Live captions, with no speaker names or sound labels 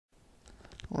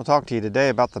I want to talk to you today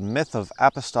about the myth of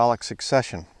apostolic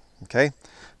succession. Okay,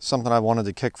 something I wanted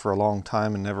to kick for a long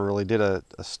time and never really did a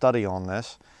study on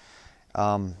this.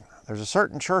 There's a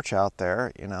certain church out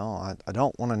there, I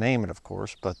don't want to name it, of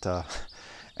course, but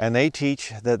and they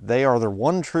teach that they are the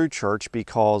one true church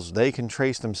because they can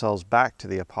trace themselves back to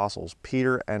the apostles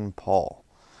Peter and Paul.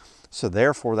 So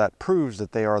therefore, that proves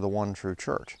that they are the one true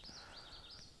church.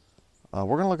 We're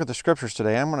going to look at the scriptures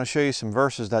today. I'm going to show you some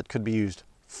verses that could be used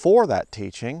for that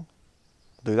teaching.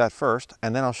 Do that first,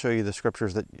 and then I'll show you the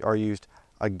scriptures that are used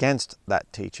against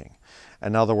that teaching.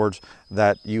 In other words,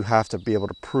 that you have to be able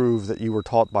to prove that you were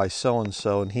taught by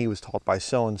so-and-so, and he was taught by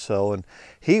so-and-so, and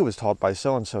he was taught by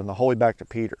so-and-so, and the whole way back to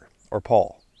Peter or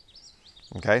Paul.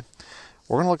 Okay?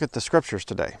 We're going to look at the scriptures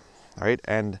today, all right?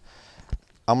 And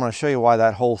I'm going to show you why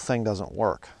that whole thing doesn't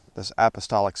work, this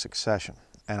apostolic succession.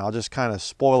 And I'll just kind of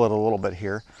spoil it a little bit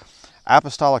here.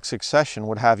 Apostolic succession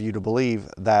would have you to believe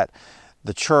that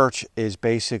the church is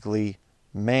basically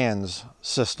man's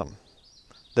system.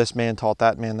 This man taught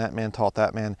that man taught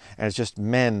that man, and it's just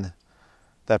men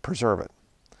that preserve it.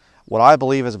 What I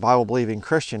believe as a Bible-believing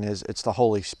Christian is it's the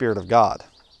Holy Spirit of God.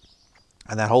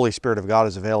 And that Holy Spirit of God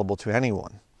is available to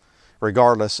anyone,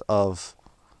 regardless of,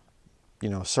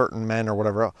 certain men or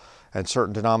whatever else, and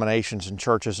certain denominations and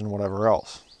churches and whatever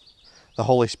else. The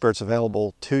Holy Spirit's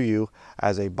available to you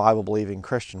as a Bible-believing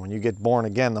Christian. When you get born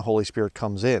again, the Holy Spirit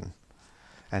comes in,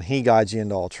 and He guides you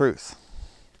into all truth.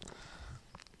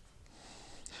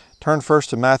 Turn first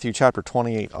to Matthew chapter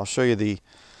 28. I'll show you of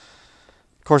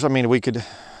course, we could,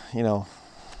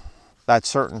 that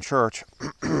certain church,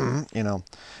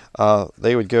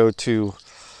 they would go to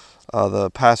the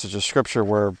passage of Scripture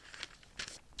where,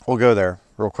 we'll go there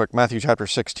real quick. Matthew chapter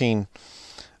 16,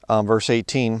 verse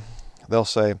 18, they'll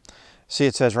say, see,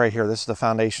 it says right here, this is the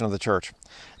foundation of the church.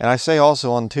 And I say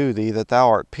also unto thee that thou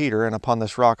art Peter, and upon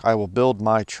this rock I will build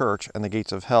my church, and the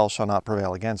gates of hell shall not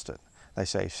prevail against it. They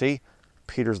say, see,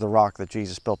 Peter's the rock that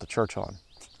Jesus built the church on.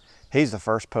 He's the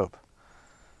first pope.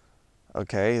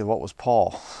 Okay, what was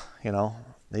Paul?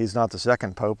 He's not the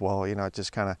second pope. Well, it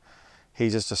just kind of,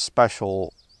 he's just a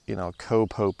special,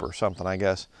 co-pope or something, I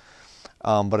guess.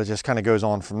 But it just kind of goes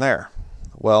on from there.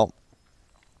 Well,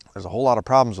 there's a whole lot of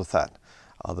problems with that.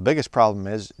 The biggest problem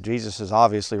is Jesus is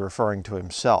obviously referring to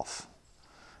himself.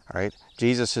 All right,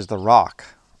 Jesus is the rock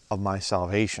of my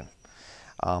salvation,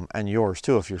 and yours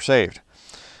too if you're saved.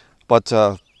 But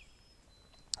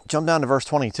jump down to verse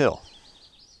 22.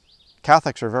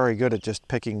 Catholics are very good at just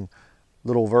picking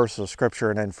little verses of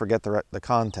Scripture and then forget the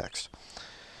context.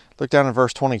 Look down at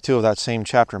verse 22 of that same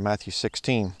chapter, Matthew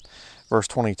 16, verse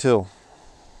 22.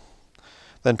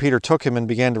 Then Peter took him and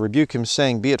began to rebuke him,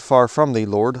 saying, be it far from thee,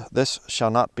 Lord, this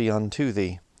shall not be unto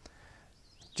thee.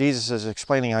 Jesus is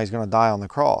explaining how he's going to die on the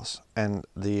cross. And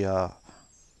the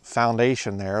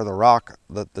foundation there, the rock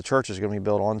that the church is going to be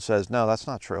built on, says, no, that's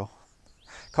not true.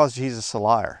 Calls Jesus a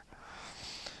liar.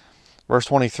 Verse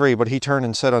 23, but he turned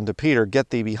and said unto Peter,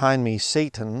 get thee behind me,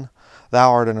 Satan.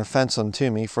 Thou art an offense unto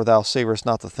me, for thou savorest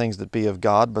not the things that be of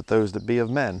God, but those that be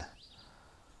of men.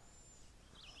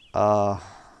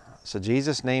 So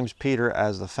Jesus names Peter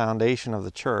as the foundation of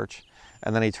the church,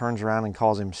 and then he turns around and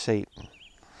calls him Satan.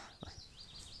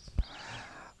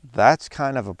 That's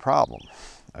kind of a problem.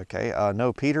 Okay,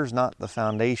 no, Peter's not the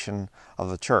foundation of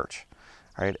the church.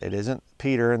 All right, it isn't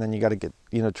Peter, and then you got to get,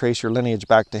 trace your lineage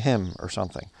back to him or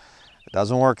something. It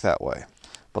doesn't work that way.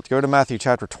 But go to Matthew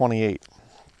chapter 28.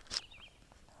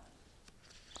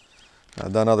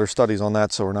 I've done other studies on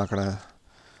that, so we're not going to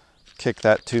kick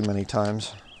that too many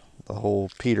times. The whole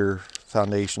Peter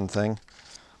foundation thing.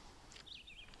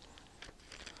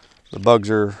 The bugs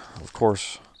are, of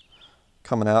course,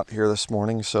 coming out here this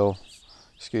morning, so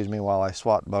excuse me while I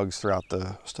swat bugs throughout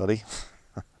the study.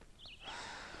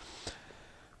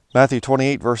 Matthew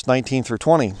 28, verse 19 through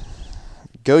 20.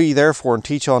 Go ye therefore and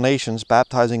teach all nations,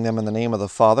 baptizing them in the name of the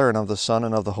Father, and of the Son,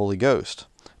 and of the Holy Ghost,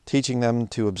 teaching them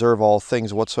to observe all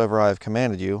things whatsoever I have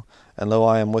commanded you, and lo,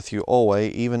 I am with you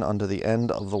always, even unto the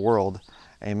end of the world.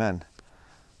 Amen.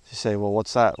 You say, well,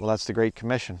 what's that? Well, that's the Great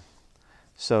Commission.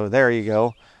 So there you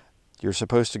go. You're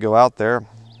supposed to go out there,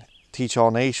 teach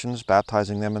all nations,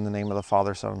 baptizing them in the name of the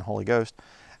Father, Son, and Holy Ghost,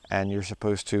 and you're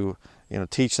supposed to,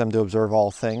 teach them to observe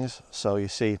all things. So you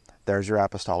see, there's your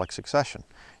apostolic succession.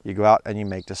 You go out and you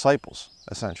make disciples,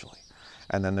 essentially.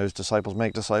 And then those disciples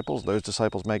make disciples, those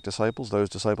disciples make disciples, those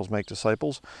disciples make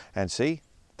disciples, and see,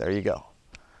 there you go.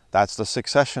 That's the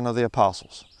succession of the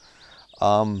apostles.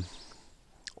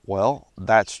 Well,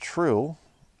 that's true.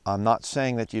 I'm not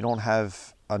saying that you don't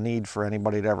have a need for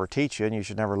anybody to ever teach you, and you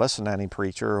should never listen to any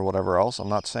preacher or whatever else. I'm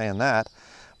not saying that.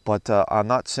 But I'm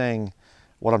not saying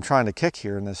what I'm trying to kick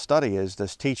here in this study is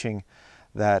this teaching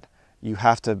that you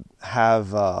have to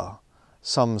have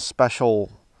some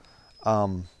special,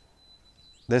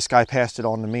 this guy passed it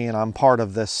on to me and I'm part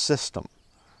of this system.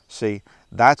 See,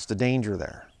 that's the danger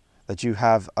there, that you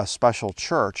have a special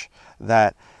church,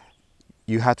 that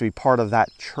you have to be part of that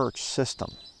church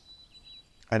system.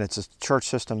 And it's a church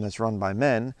system that's run by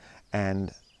men,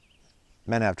 and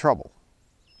men have trouble.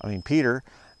 I mean, Peter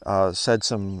said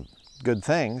some good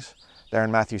things there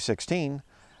in Matthew 16,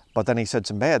 but then he said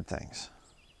some bad things.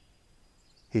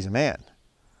 He's a man.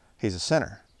 He's a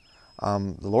sinner.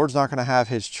 The Lord's not going to have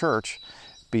his church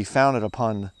be founded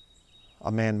upon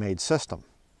a man-made system.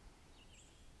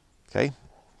 Okay?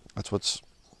 That's what's,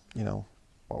 what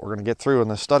we're going to get through in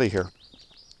this study here.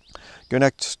 Go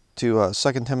next to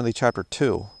 2 Timothy chapter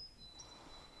 2.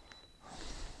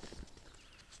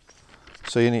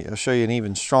 So I'll show you an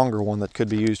even stronger one that could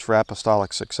be used for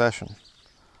apostolic succession.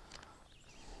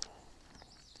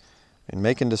 And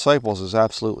making disciples is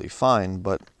absolutely fine,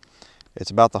 but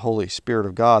it's about the Holy Spirit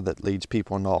of God that leads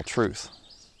people into all truth.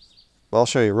 Well, I'll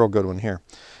show you a real good one here.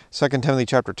 2 Timothy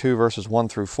chapter 2, verses 1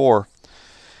 through 4.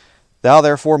 Thou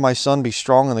therefore, my son, be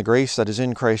strong in the grace that is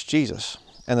in Christ Jesus,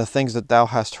 and the things that thou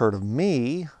hast heard of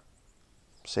me,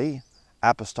 see,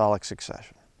 apostolic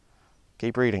succession.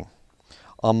 Keep reading.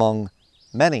 Among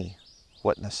many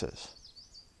witnesses.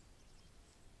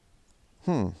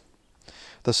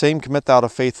 The same commit thou to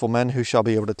faithful men who shall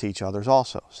be able to teach others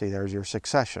also. See, there's your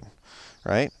succession,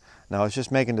 right? Now it's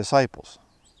just making disciples.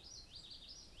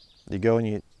 You go and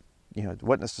you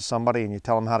witness to somebody and you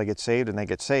tell them how to get saved and they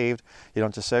get saved. You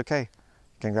don't just say, okay,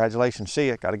 congratulations, see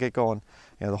you, got to get going.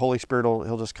 The Holy Spirit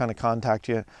he'll just kind of contact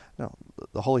you. No,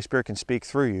 the Holy Spirit can speak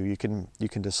through you. You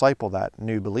can disciple that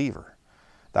new believer.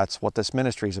 That's what this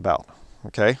ministry is about.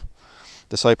 Okay?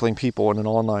 Discipling people in an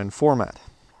online format.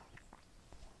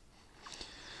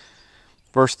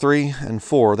 Verse 3 and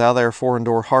 4, Thou therefore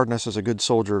endure hardness as a good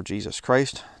soldier of Jesus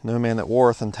Christ. No man that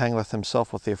warreth entangleth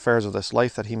himself with the affairs of this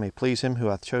life, that he may please him who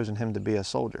hath chosen him to be a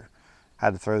soldier. I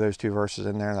had to throw those two verses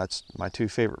in there. That's my two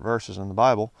favorite verses in the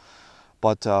Bible.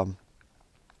 But,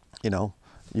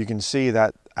 you can see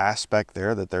that aspect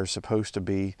there, that there's supposed to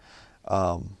be,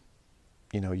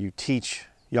 you teach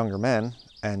younger men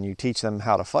and you teach them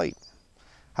how to fight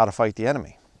the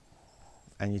enemy.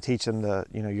 And you teach them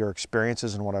your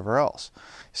experiences and whatever else. You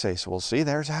say, so, well, see,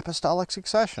 there's apostolic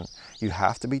succession. You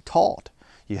have to be taught.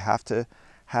 You have to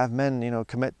have men,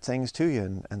 commit things to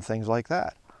you and things like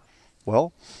that.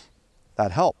 Well, that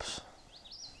helps.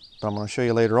 But I'm going to show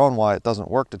you later on why it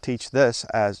doesn't work to teach this,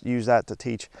 use that to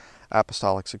teach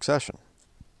apostolic succession.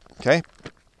 Okay?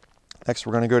 Next,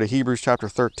 we're going to go to Hebrews chapter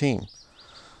 13.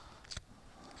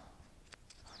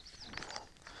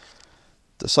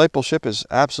 Discipleship is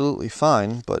absolutely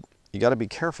fine, but you got to be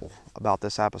careful about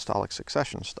this apostolic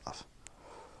succession stuff.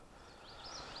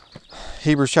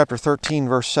 Hebrews chapter 13,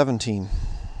 verse 17.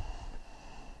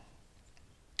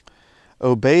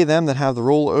 Obey them that have the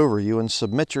rule over you, and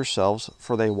submit yourselves,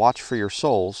 for they watch for your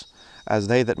souls, as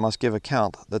they that must give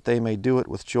account, that they may do it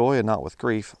with joy and not with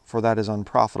grief, for that is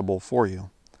unprofitable for you.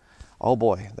 Oh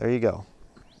boy, there you go.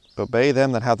 Obey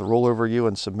them that have the rule over you,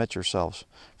 and submit yourselves,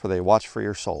 for they watch for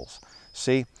your souls.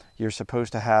 See, you're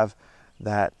supposed to have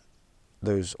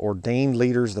those ordained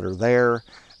leaders that are there,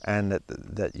 and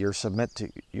that you're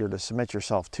to submit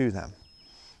yourself to them.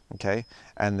 Okay?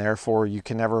 And therefore you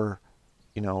can never,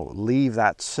 leave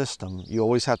that system. You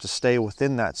always have to stay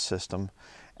within that system.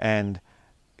 And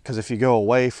because if you go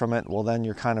away from it, well, then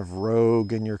you're kind of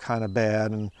rogue and you're kind of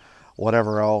bad and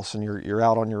whatever else, and you're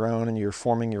out on your own and you're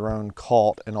forming your own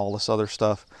cult and all this other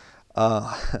stuff.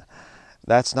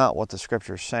 That's not what the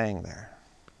scripture is saying there.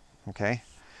 Okay?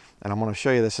 And I'm going to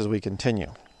show you this as we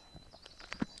continue.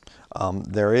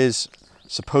 There is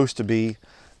supposed to be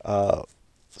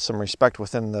some respect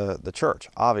within the church,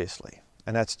 obviously.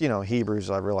 And that's,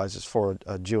 Hebrews, I realize, is for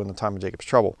a Jew in the time of Jacob's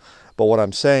trouble. But what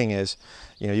I'm saying is,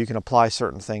 you can apply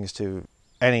certain things to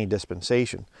any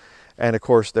dispensation. And of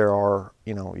course there are,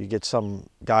 you get some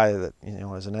guy that,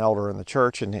 is an elder in the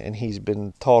church and he's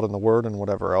been taught in the word and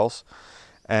whatever else.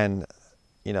 And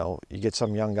you get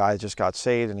some young guy that just got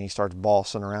saved and he starts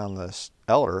bossing around this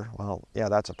elder. Well, yeah,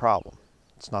 that's a problem.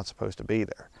 It's not supposed to be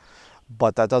there.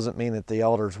 But that doesn't mean that the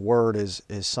elder's word is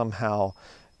somehow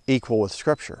equal with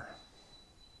Scripture,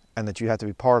 and that you have to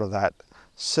be part of that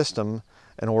system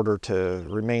in order to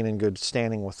remain in good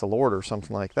standing with the Lord or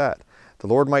something like that. The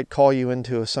Lord might call you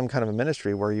into some kind of a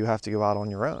ministry where you have to go out on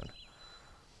your own,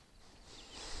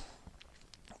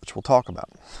 which we'll talk about.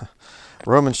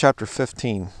 Romans chapter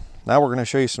 15. Now we're going to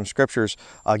show you some scriptures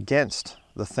against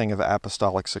the thing of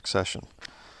apostolic succession.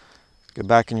 Go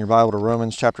back in your Bible to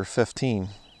Romans chapter 15.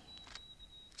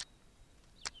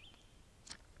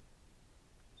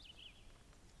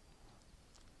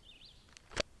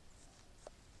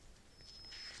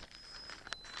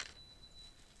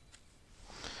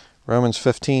 Romans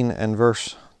 15 and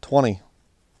verse 20.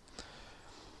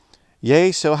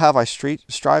 Yea, so have I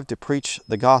strived to preach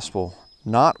the gospel,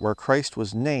 not where Christ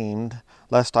was named,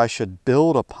 lest I should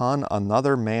build upon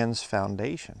another man's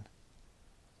foundation.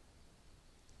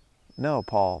 No,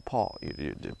 Paul's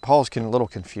a little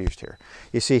confused here.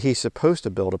 You see, he's supposed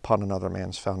to build upon another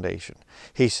man's foundation.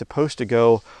 He's supposed to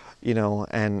go,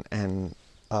 and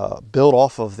build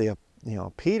off of the,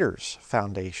 Peter's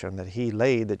foundation that he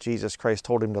laid, that Jesus Christ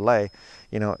told him to lay,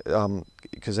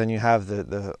 because then you have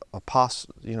the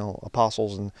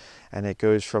apostles, and it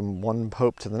goes from one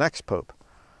pope to the next pope.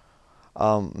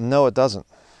 No, it doesn't.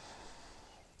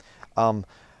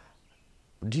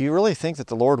 Do you really think that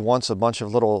the Lord wants a bunch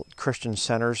of little Christian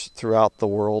centers throughout the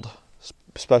world,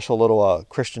 special little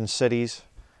Christian cities?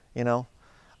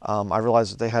 I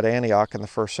realized that they had Antioch in the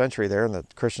first century there, and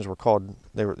that Christians were called,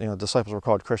 disciples were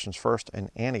called Christians first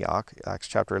in Antioch, Acts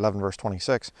chapter 11, verse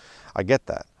 26. I get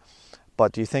that.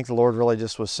 But do you think the Lord really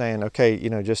just was saying, okay,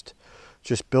 just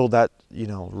build that,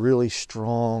 really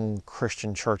strong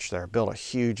Christian church there, build a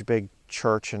huge, big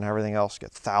church and everything else,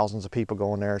 get thousands of people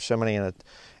going there, so many in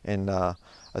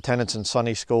attendance in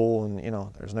Sunday school, and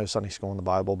there's no Sunday school in the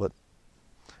Bible, but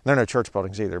there are no church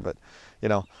buildings either. But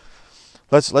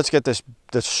let's get this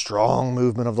strong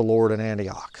movement of the Lord in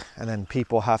Antioch, and then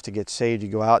people have to get saved. You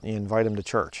go out and you invite them to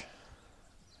church,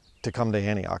 to come to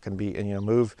Antioch, and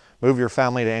move your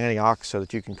family to Antioch so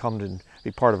that you can come to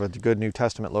be part of a good New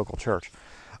Testament local church.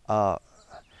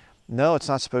 No, it's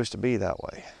not supposed to be that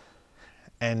way.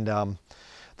 And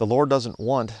the Lord doesn't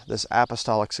want this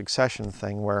apostolic succession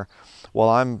thing where,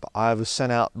 I was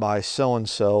sent out by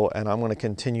so-and-so, and I'm going to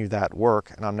continue that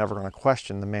work, and I'm never going to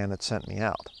question the man that sent me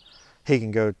out. He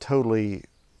can go totally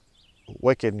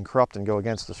wicked and corrupt and go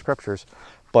against the scriptures,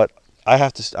 but I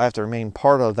have to remain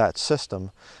part of that system,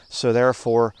 so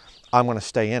therefore I'm going to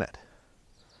stay in it.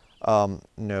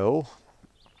 No.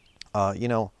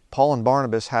 Paul and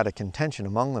Barnabas had a contention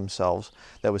among themselves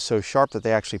that was so sharp that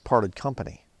they actually parted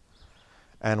company.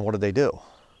 And what did they do?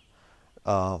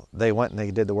 They went and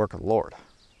they did the work of the Lord.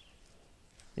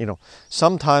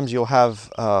 Sometimes you'll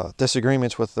have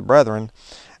disagreements with the brethren,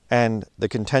 and the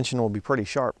contention will be pretty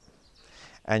sharp,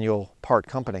 and you'll part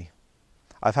company.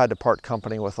 I've had to part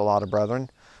company with a lot of brethren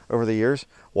over the years.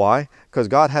 Why? Because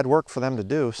God had work for them to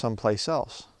do someplace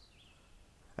else.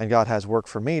 And God has work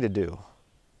for me to do.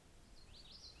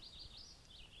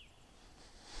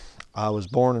 I was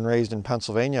born and raised in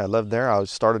Pennsylvania. I lived there. I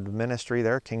started a ministry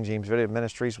there. King James Video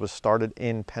Ministries was started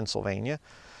in Pennsylvania.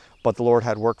 But the Lord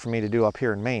had work for me to do up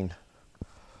here in Maine.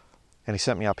 And He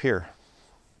sent me up here.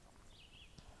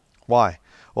 Why?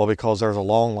 Well, because there's a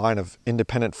long line of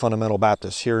independent fundamental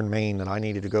Baptists here in Maine, and I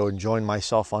needed to go and join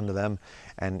myself unto them.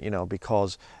 And,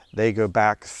 because they go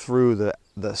back through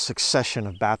the succession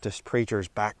of Baptist preachers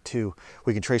back to,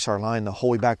 we can trace our line the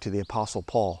whole way back to the Apostle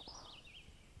Paul.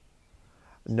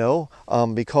 No,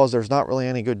 because there's not really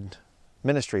any good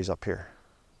ministries up here.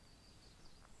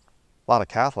 A lot of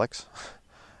Catholics,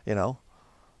 You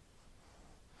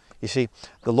see,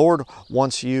 the Lord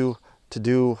wants you to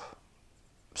do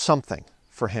something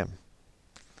for Him.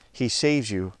 He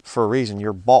saves you for a reason.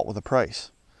 You're bought with a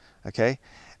price, okay?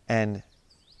 And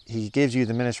He gives you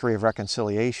the ministry of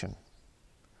reconciliation.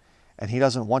 And He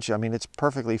doesn't want you, it's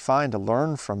perfectly fine to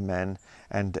learn from men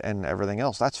and everything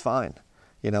else. That's fine,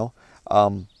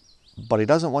 but He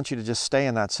doesn't want you to just stay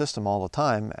in that system all the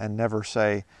time and never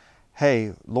say,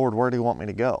 hey, Lord, where do you want me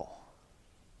to go?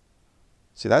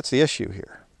 See, that's the issue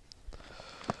here.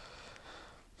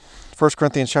 1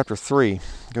 Corinthians chapter 3.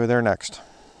 Go there next.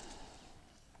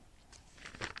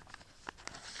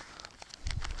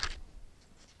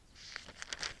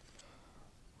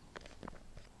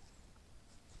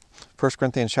 First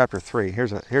Corinthians chapter 3.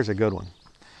 Here's a good one.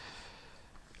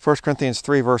 1 Corinthians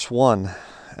 3 verse 1.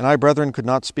 And I, brethren, could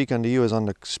not speak unto you as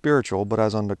unto spiritual, but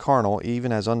as unto carnal,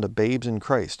 even as unto babes in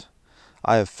Christ.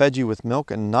 I have fed you with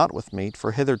milk and not with meat,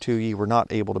 for hitherto ye were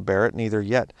not able to bear it, neither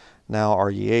yet now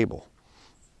are ye able.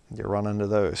 You run into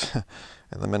those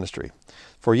in the ministry.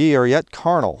 For ye are yet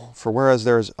carnal, for whereas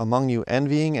there is among you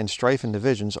envying and strife and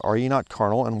divisions, are ye not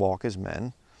carnal and walk as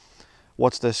men?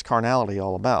 What's this carnality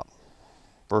all about?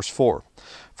 Verse 4.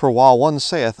 For while one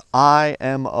saith, I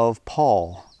am of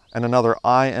Paul, and another,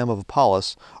 I am of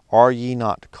Apollos, are ye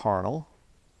not carnal?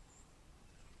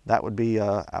 That would be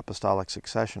apostolic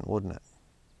succession, wouldn't it?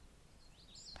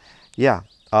 Yeah,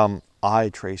 I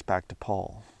trace back to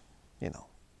Paul,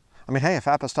 I mean, hey, if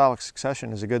apostolic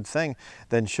succession is a good thing,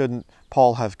 then shouldn't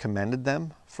Paul have commended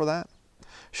them for that?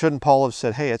 Shouldn't Paul have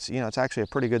said, hey, it's actually a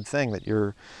pretty good thing that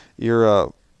you're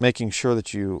making sure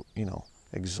that you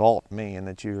exalt me, and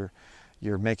that you're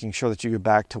making sure that you go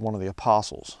back to one of the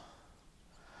apostles?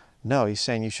 No, he's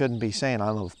saying you shouldn't be saying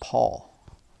I'm of Paul.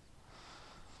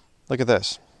 Look at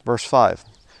this, verse 5.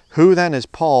 Who then is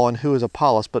Paul and who is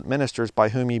Apollos, but ministers by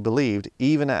whom ye believed,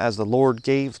 even as the Lord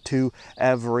gave to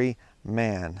every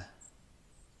man?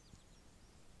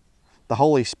 The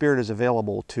Holy Spirit is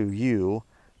available to you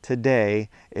today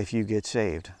if you get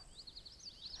saved.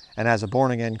 And as a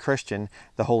born-again Christian,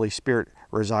 the Holy Spirit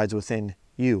resides within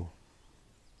you.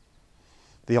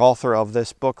 The author of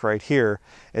this book right here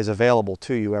is available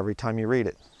to you every time you read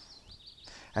it.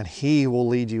 And he will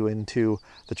lead you into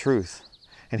the truth.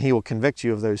 And he will convict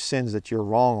you of those sins that you're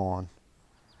wrong on.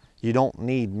 You don't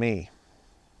need me.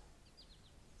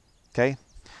 Okay?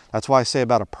 That's why I say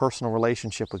about a personal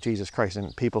relationship with Jesus Christ.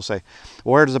 And people say,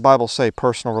 well, where does the Bible say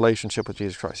personal relationship with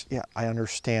Jesus Christ? Yeah, I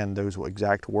understand those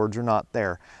exact words are not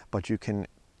there, but you can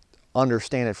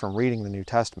understand it from reading the New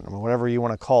Testament. I mean, whatever you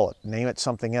want to call it, name it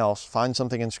something else, find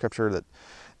something in Scripture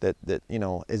that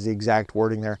is the exact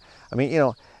wording there. I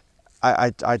mean,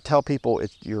 I tell people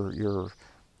your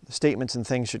statements and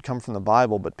things should come from the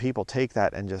Bible, but people take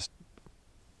that and just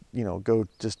go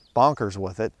just bonkers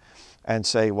with it and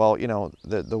say, well,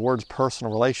 the words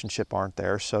personal relationship aren't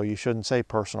there, so you shouldn't say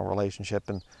personal relationship.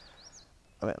 And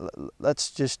I mean,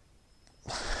 let's just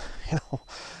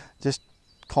just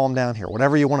calm down here,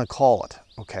 whatever you want to call it.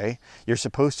 Okay, you're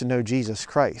supposed to know Jesus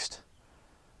Christ.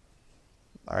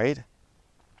 All right,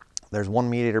 there's one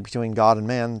mediator between God and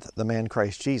man, the man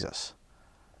Christ Jesus.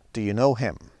 Do you know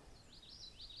him?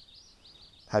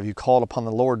 Have you called upon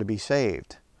the Lord to be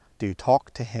saved? Do you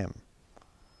talk to him?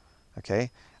 Okay,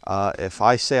 if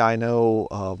I say I know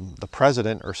the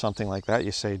president or something like that,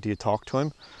 you say, do you talk to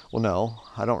him? Well, no,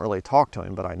 I don't really talk to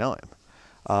him, but I know him.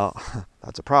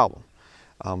 That's a problem.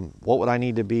 What would I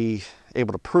need to be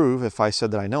able to prove if I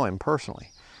said that I know him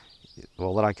personally?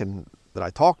 Well, that I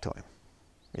talk to him,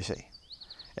 you see.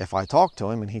 If I talk to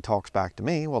him and he talks back to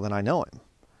me, well, then I know him.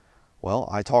 Well,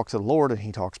 I talk to the Lord and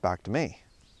he talks back to me.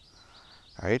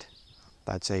 All right?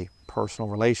 That's a personal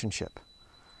relationship.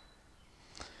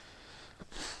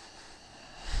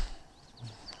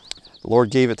 The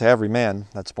Lord gave it to every man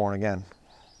that's born again.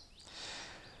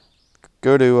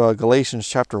 Go to Galatians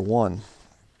chapter 1.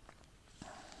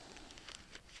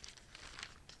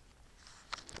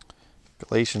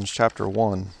 Galatians chapter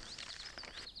 1.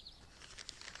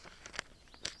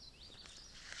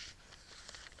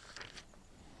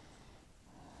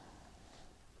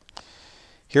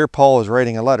 Here Paul is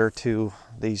writing a letter to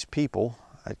these people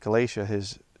at Galatia,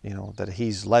 that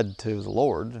he's led to the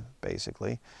Lord,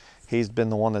 basically. He's been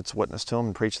the one that's witnessed to them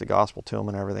and preached the gospel to them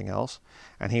and everything else.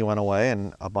 And he went away,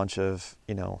 and a bunch of,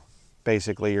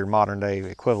 basically your modern day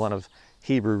equivalent of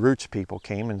Hebrew roots people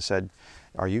came and said,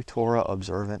 are you Torah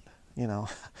observant?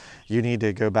 You need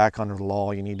to go back under the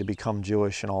law. You need to become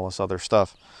Jewish and all this other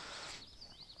stuff.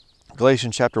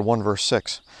 Galatians chapter 1, verse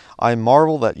 6. I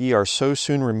marvel that ye are so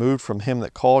soon removed from him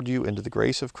that called you into the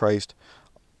grace of Christ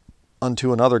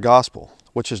unto another gospel,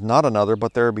 which is not another,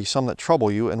 but there be some that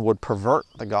trouble you and would pervert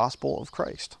the gospel of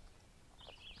Christ.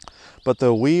 But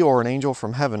though we or an angel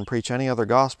from heaven preach any other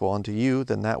gospel unto you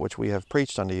than that which we have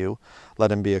preached unto you,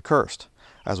 let him be accursed.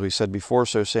 As we said before,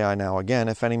 so say I now again,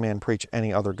 if any man preach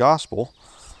any other gospel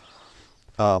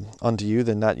unto you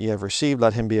than that ye have received,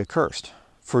 let him be accursed.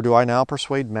 For do I now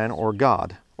persuade men or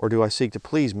God, or do I seek to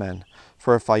please men?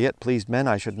 For if I yet pleased men,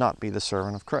 I should not be the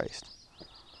servant of Christ.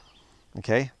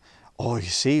 Okay? Oh, you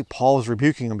see, Paul is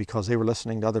rebuking them because they were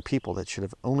listening to other people that should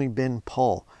have only been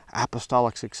Paul,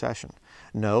 apostolic succession.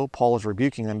 No, Paul is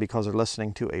rebuking them because they're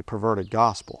listening to a perverted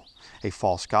gospel, a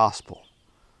false gospel.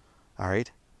 All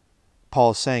right?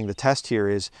 Paul is saying the test here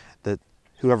is that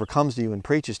whoever comes to you and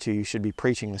preaches to you should be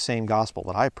preaching the same gospel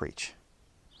that I preach.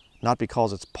 Not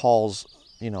because it's Paul's,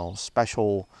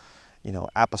 special,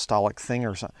 apostolic thing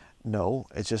or something. No,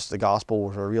 it's just the gospel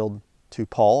was revealed to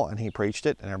Paul and he preached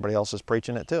it and everybody else is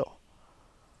preaching it too.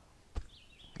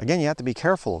 Again, you have to be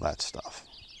careful of that stuff.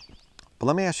 But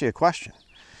let me ask you a question.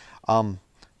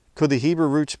 Could the Hebrew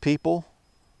roots people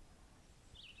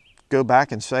go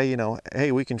back and say,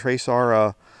 hey, we can trace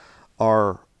our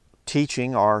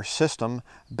teaching, our system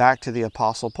back to the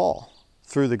Apostle Paul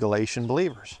through the Galatian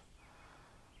believers?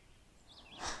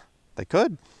 They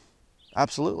could.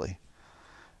 Absolutely.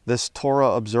 This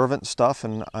Torah observant stuff,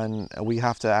 and we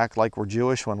have to act like we're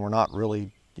Jewish when we're not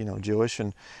really, Jewish,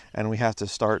 and we have to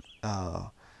start,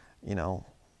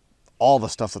 all the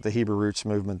stuff that the Hebrew roots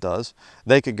movement does,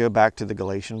 they could go back to the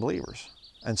Galatian believers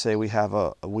and say we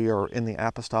are in the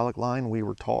apostolic line. We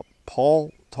were taught,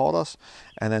 Paul taught us,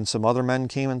 and then some other men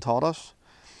came and taught us,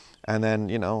 and then,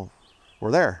 you know, we're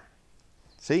there.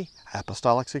 See?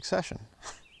 Apostolic succession.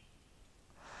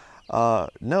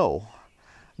 No,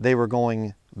 they were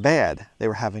going bad. They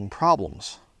were having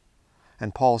problems.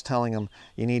 And Paul's telling them,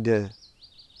 you need to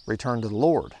return to the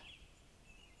Lord.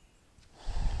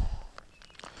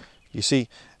 You see,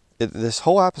 this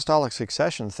whole apostolic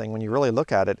succession thing, when you really look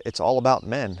at it, it's all about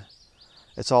men.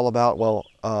 It's all about, well,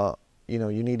 you know,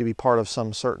 you need to be part of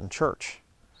some certain church.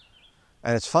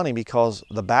 And it's funny because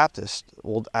the Baptists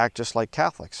will act just like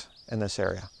Catholics in this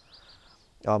area.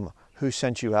 Who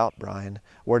sent you out, Brian?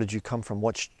 Where did you come from?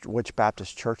 Which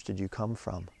Baptist church did you come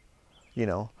from? You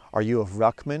know, are you of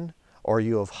Ruckman or are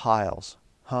you of Hiles?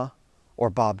 Huh? Or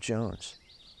Bob Jones?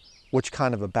 Which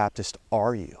kind of a Baptist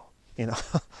are you? You know?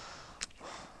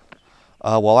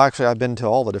 Well, actually, I've been to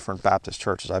all the different Baptist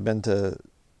churches. I've been to,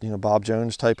 you know, Bob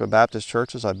Jones type of Baptist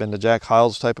churches. I've been to Jack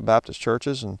Hiles type of Baptist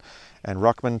churches and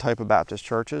Ruckman type of Baptist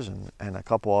churches and a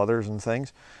couple others and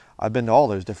things. I've been to all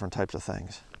those different types of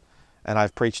things. And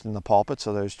I've preached in the pulpits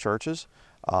of those churches.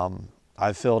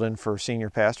 I've filled in for senior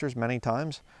pastors many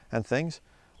times and things.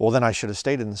 Well, then I should have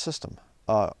stayed in the system.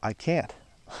 I can't.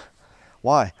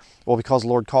 Why? Well, because the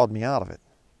Lord called me out of it.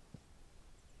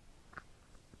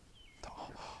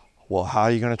 Well, how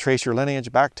are you going to trace your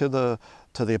lineage back to the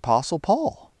Apostle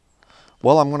Paul?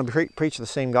 Well, I'm going to preach the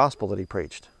same gospel that he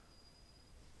preached.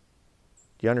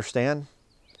 Do you understand?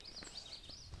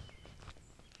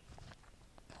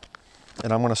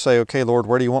 And I'm going to say, okay, Lord,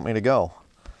 where do you want me to go?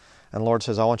 And the Lord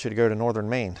says, I want you to go to northern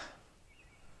Maine.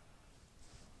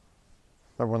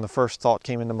 Remember when the first thought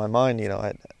came into my mind, you know, I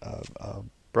had a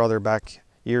brother back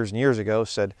years and years ago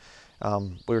said,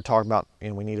 we were talking about, you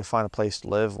know, we need to find a place to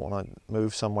live, want to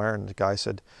move somewhere. And the guy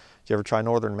said, did you ever try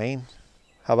northern Maine?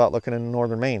 How about looking in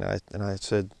northern Maine? And I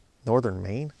said, northern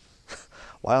Maine?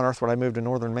 Why on earth would I move to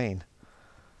northern Maine?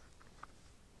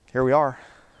 Here we are.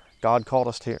 God called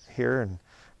us here and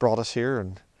brought us here,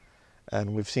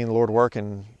 and we've seen the Lord work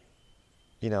in,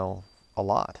 you know, a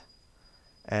lot.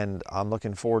 And I'm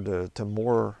looking forward to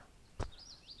more,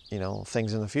 you know,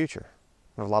 things in the future.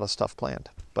 We have a lot of stuff planned.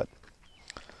 But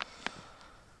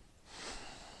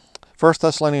 1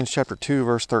 Thessalonians chapter 2,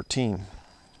 verse 13.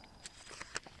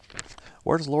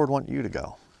 Where does the Lord want you to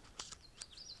go?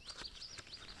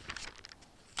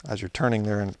 As you're turning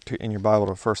there in your Bible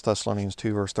to 1 Thessalonians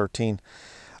 2, verse 13.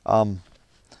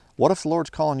 What if the Lord's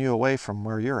calling you away from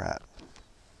where you're at?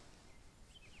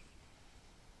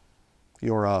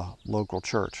 Your local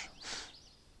church.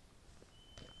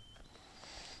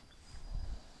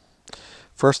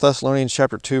 1 Thessalonians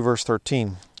chapter 2, verse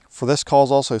 13. For this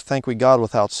cause also thank we God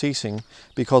without ceasing,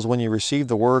 because when you received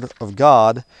the word of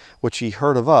God, which ye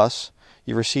heard of us,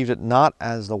 ye received it not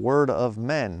as the word of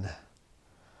men,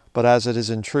 but as it is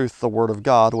in truth the word of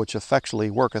God, which effectually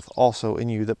worketh also in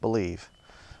you that believe.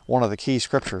 One of the key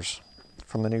scriptures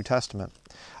from the New Testament.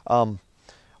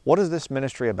 What is this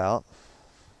ministry about?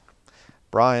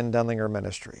 Brian Denlinger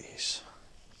Ministries.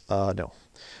 No.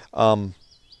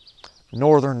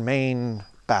 Northern Maine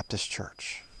Baptist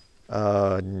Church.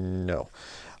 No.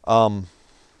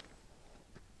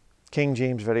 King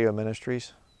James Video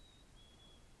Ministries.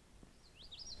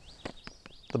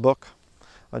 The book.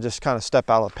 I'll just kind of step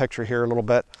out of the picture here a little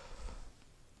bit.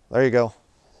 There you go.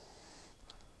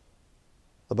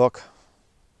 The book.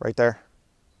 Right there.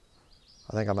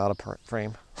 I think I'm out of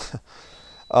frame.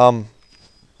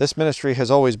 This ministry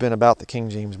has always been about the King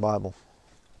James Bible.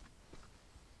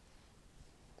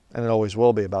 And it always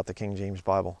will be about the King James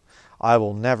Bible. I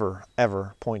will never,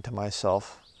 ever point to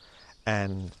myself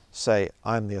and say,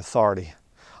 I'm the authority.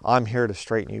 I'm here to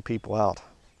straighten you people out.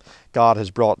 God has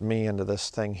brought me into this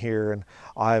thing here, and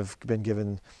I've been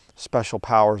given special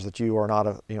powers that you are not,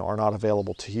 are not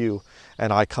available to you.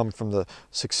 And I come from the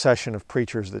succession of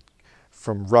preachers that,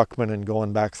 from Ruckman and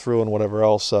going back through and whatever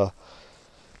else.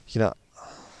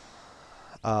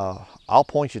 I'll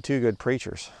point you to good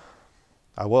preachers.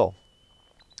 I will.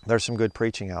 There's some good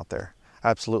preaching out there.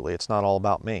 Absolutely. It's not all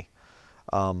about me.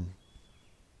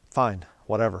 Fine.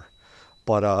 Whatever.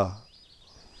 But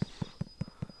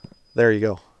there you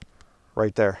go.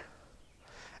 Right there.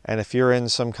 And if you're in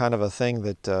some kind of a thing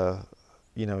that,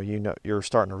 you're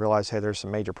starting to realize, hey, there's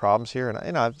some major problems here.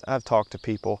 And I've talked to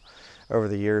people over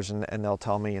the years, and they'll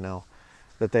tell me,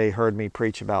 that they heard me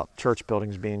preach about church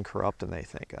buildings being corrupt, and they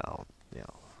think, oh,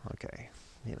 okay,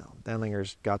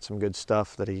 Denlinger's got some good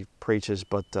stuff that he preaches,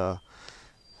 but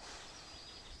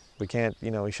We can't,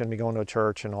 we shouldn't be going to a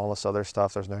church and all this other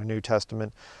stuff. There's no New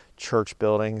Testament church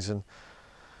buildings. And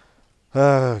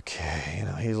okay,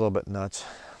 he's a little bit nuts.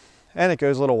 And it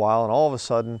goes a little while, and all of a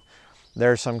sudden,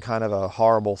 there's some kind of a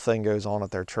horrible thing goes on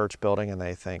at their church building, and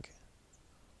they think,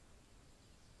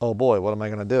 oh boy, what am I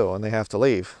going to do? And they have to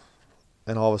leave.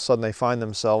 And all of a sudden, they find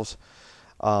themselves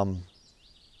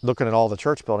looking at all the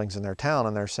church buildings in their town,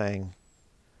 and they're saying,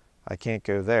 I can't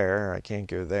go there, I can't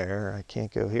go there, I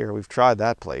can't go here. We've tried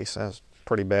that place, that's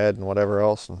pretty bad, and whatever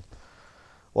else, and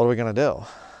what are we going to do?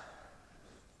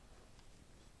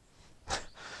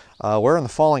 We're in the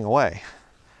falling away,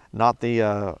 not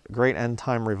the great end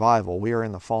time revival. We are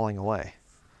in the falling away.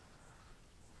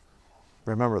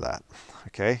 Remember that,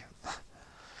 okay?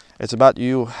 It's about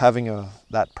you having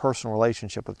that personal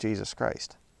relationship with Jesus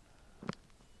Christ.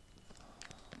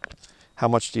 How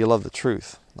much do you love the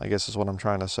truth? I guess is what I'm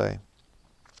trying to say.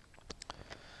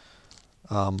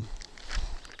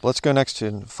 Let's go next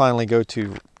to, finally go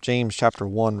to James chapter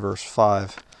 1, verse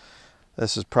 5.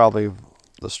 This is probably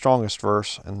the strongest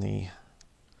verse in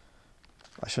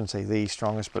I shouldn't say the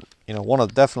strongest, but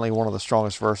definitely one of the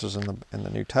strongest verses in the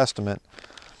New Testament,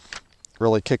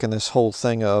 really kicking this whole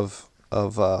thing of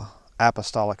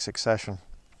apostolic succession.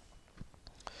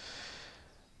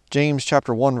 James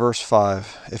chapter 1, verse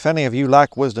 5. If any of you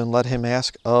lack wisdom, let him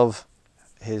ask of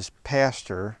his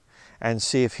pastor, and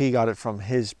see if he got it from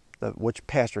which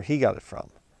pastor he got it from,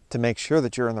 to make sure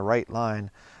that you're in the right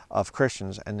line of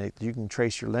Christians and that you can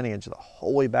trace your lineage the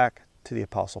whole way back to the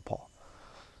Apostle Paul.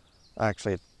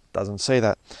 Actually, it doesn't say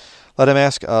that. Let him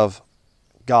ask of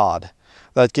God,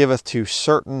 that giveth to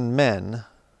certain men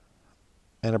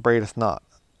and upbraideth not.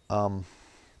 That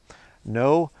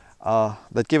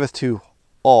giveth to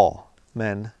all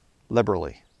men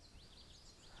liberally,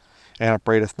 and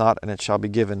upbraideth not, and it shall be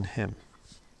given him.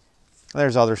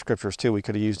 There's other scriptures too we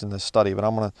could have used in this study, but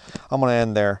I'm gonna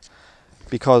end there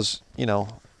because I've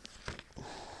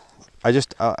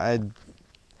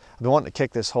been wanting to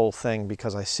kick this whole thing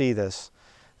because I see this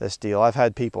deal. I've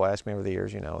had people ask me over the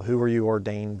years, who were you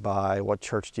ordained by? What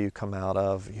church do you come out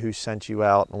of? Who sent you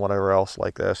out? And whatever else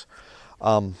like this.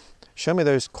 Show me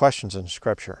those questions in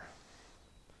Scripture.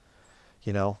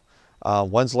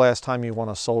 When's the last time you won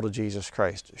a soul to Jesus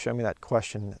Christ? Show me that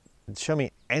question. Show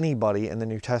me anybody in the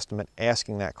New Testament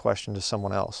asking that question to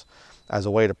someone else as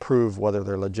a way to prove whether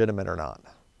they're legitimate or not.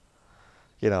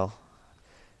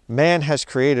 Man has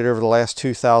created over the last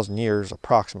 2,000 years,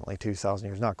 approximately 2,000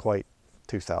 years, not quite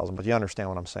 2,000, but you understand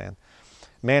what I'm saying.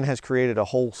 Man has created a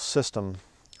whole system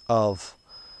of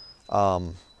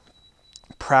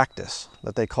practice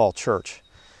that they call church.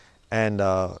 And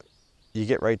you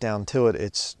get right down to it,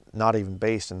 it's not even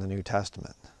based in the New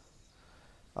Testament.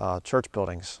 Church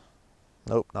buildings,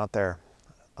 nope, not there.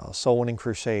 Soul winning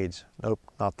crusades, nope,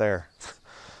 not there.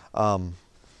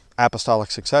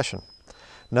 Apostolic succession,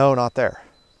 no, not there.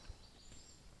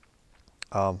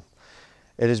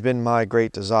 It has been my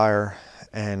great desire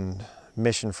and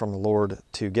mission from the Lord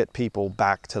to get people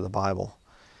back to the Bible.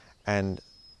 And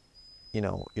you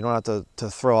don't have to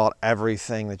throw out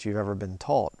everything that you've ever been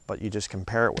taught, but you just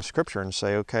compare it with Scripture and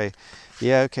say, okay,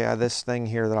 this thing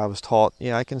here that I was taught,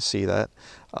 I can see that.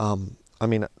 I'm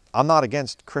not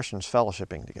against Christians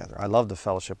fellowshipping together. I love to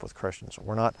fellowship with Christians.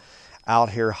 We're not out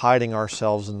here hiding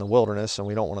ourselves in the wilderness and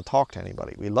we don't want to talk to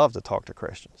anybody. We love to talk to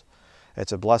Christians.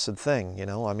 It's a blessed thing,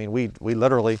 we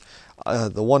literally,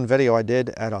 the one video I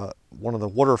did at one of the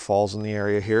waterfalls in the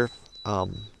area here, I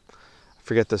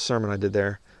forget the sermon I did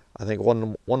there. I think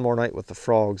one more night with the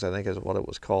frogs, I think is what it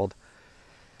was called.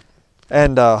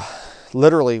 And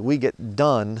literally we get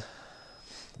done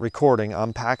recording.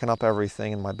 I'm packing up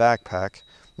everything in my backpack,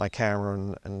 my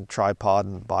camera and tripod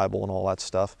and Bible and all that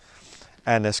stuff.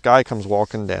 And this guy comes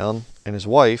walking down, and his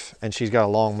wife, and she's got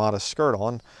a long modest skirt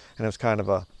on, and it was kind of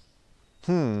a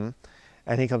and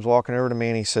he comes walking over to me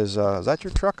and he says, is that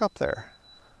your truck up there?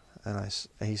 And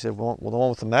he said, well, the one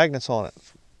with the magnets on it.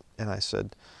 And I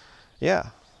said,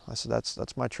 yeah. I said,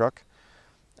 that's my truck.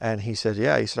 And he said,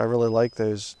 yeah. He said, I really like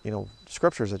those,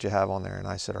 scriptures that you have on there. And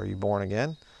I said, are you born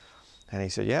again? And he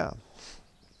said, yeah.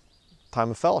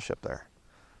 Time of fellowship there.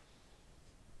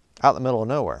 Out in the middle of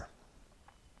nowhere.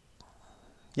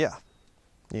 Yeah.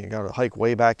 You got to hike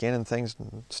way back in and things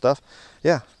and stuff.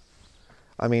 Yeah.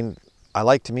 I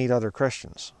like to meet other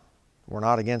Christians. We're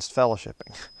not against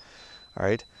fellowshipping. All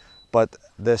right. But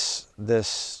this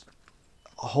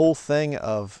whole thing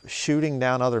of shooting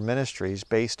down other ministries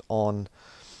based on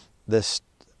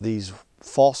these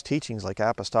false teachings like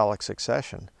apostolic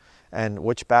succession and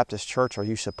which Baptist church are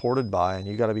you supported by, and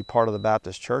you got to be part of the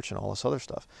Baptist church and all this other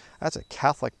stuff. That's a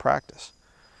Catholic practice,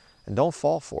 and don't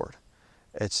fall for it.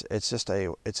 it's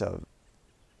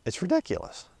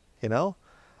ridiculous, you know?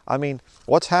 I mean,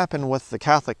 what's happened with the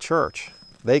Catholic Church?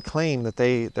 They claim that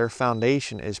their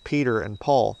foundation is Peter and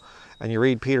Paul. And you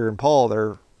read Peter and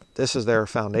Paul, this is their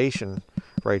foundation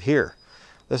right here.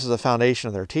 This is the foundation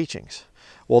of their teachings.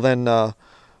 Well then,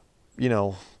 you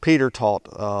know, Peter taught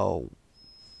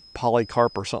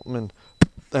Polycarp or something,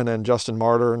 and then Justin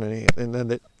Martyr, and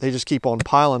then they just keep on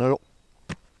piling it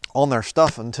on their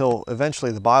stuff until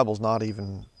eventually the Bible's not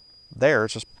even there.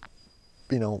 It's just,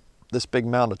 you know, this big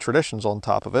mound of traditions on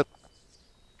top of it.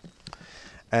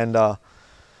 And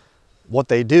what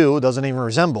they do doesn't even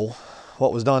resemble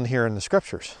what was done here in the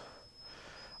scriptures.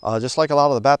 Just like a lot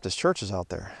of the Baptist churches out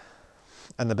there.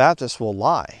 And the Baptists will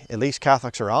lie. At least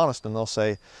Catholics are honest, and they'll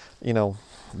say, you know,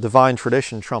 divine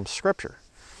tradition trumps scripture.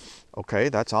 Okay,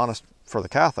 that's honest for the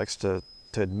Catholics to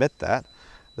admit that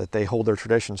they hold their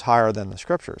traditions higher than the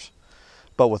scriptures.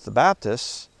 But with the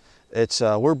Baptists, it's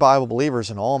we're Bible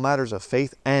believers in all matters of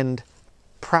faith and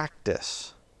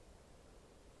practice.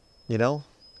 You know?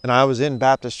 And I was in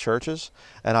Baptist churches,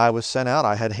 and I was sent out.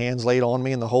 I had hands laid on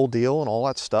me and the whole deal and all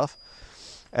that stuff.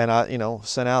 And I, you know,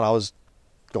 sent out. I was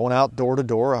going out door to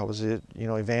door. I was, you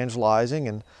know, evangelizing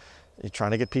and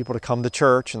trying to get people to come to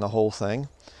church and the whole thing.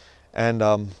 And,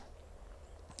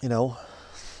 you know,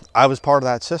 I was part of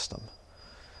that system.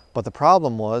 But the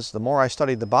problem was, the more I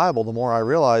studied the Bible, the more I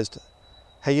realized,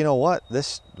 hey, you know what?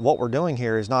 What we're doing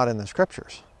here is not in the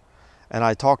scriptures. And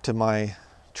I talked to my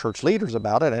church leaders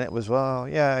about it, and it was, well,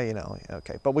 yeah, you know,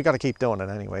 okay, but we got to keep doing it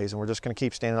anyways, and we're just going to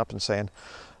keep standing up and saying,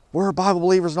 we're Bible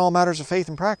believers in all matters of faith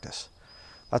and practice.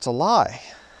 That's a lie.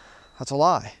 That's a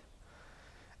lie.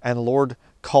 And the Lord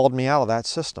called me out of that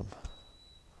system.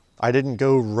 I didn't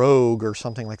go rogue or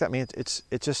something like that. I mean, it's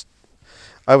just,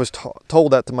 I was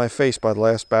told that to my face by the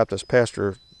last Baptist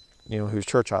pastor, you know, whose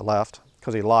church I left,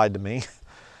 because he lied to me.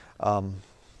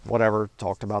 Whatever,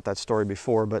 talked about that story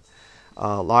before, but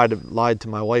lied to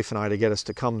my wife and I to get us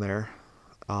to come there.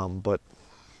 But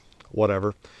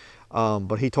whatever.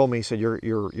 But he told me, he said,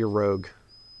 you're rogue.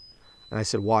 And I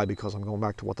said, why? Because I'm going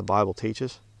back to what the Bible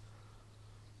teaches.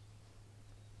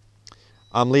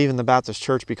 I'm leaving the Baptist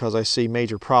church because I see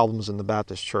major problems in the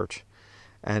Baptist church.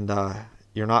 And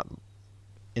you're not,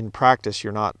 in practice,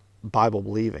 you're not Bible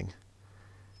believing.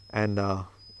 And,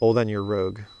 well, then you're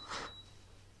rogue.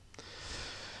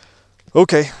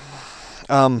 Okay.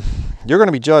 You're going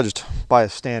to be judged by a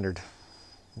standard.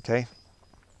 Okay?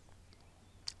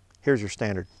 Here's your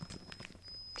standard.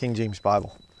 King James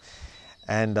Bible.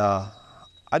 And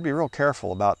I'd be real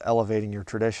careful about elevating your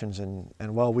traditions and,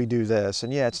 well, we do this,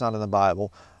 and yeah, it's not in the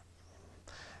Bible.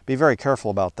 Be very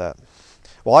careful about that.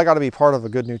 Well, I got to be part of a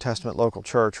good New Testament local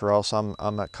church, or else I'm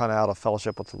kind of out of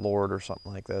fellowship with the Lord or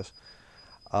something like this.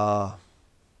 Can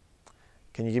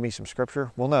you give me some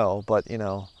scripture? Well, no, but, you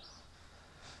know.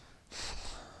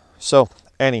 So,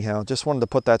 anyhow, just wanted to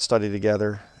put that study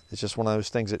together. It's just one of those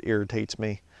things that irritates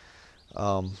me.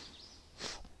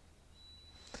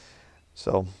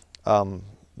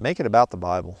 Make it about the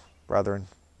Bible, brethren,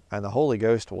 and the Holy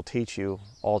Ghost will teach you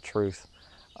all truth.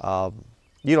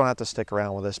 You don't have to stick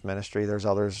around with this ministry. There's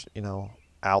others, you know,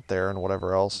 out there and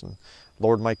whatever else, and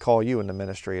Lord might call you into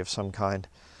ministry of some kind.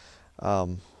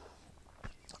 I'm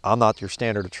not your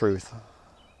standard of truth.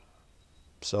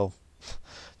 So,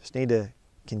 just need to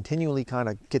continually kind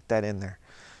of get that in there.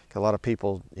 A lot of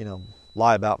people, you know,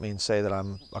 lie about me and say that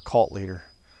I'm a cult leader.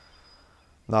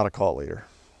 Not a cult leader.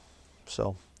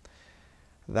 So,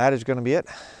 that is going to be it.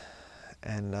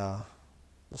 And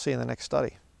we'll see you in the next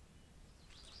study.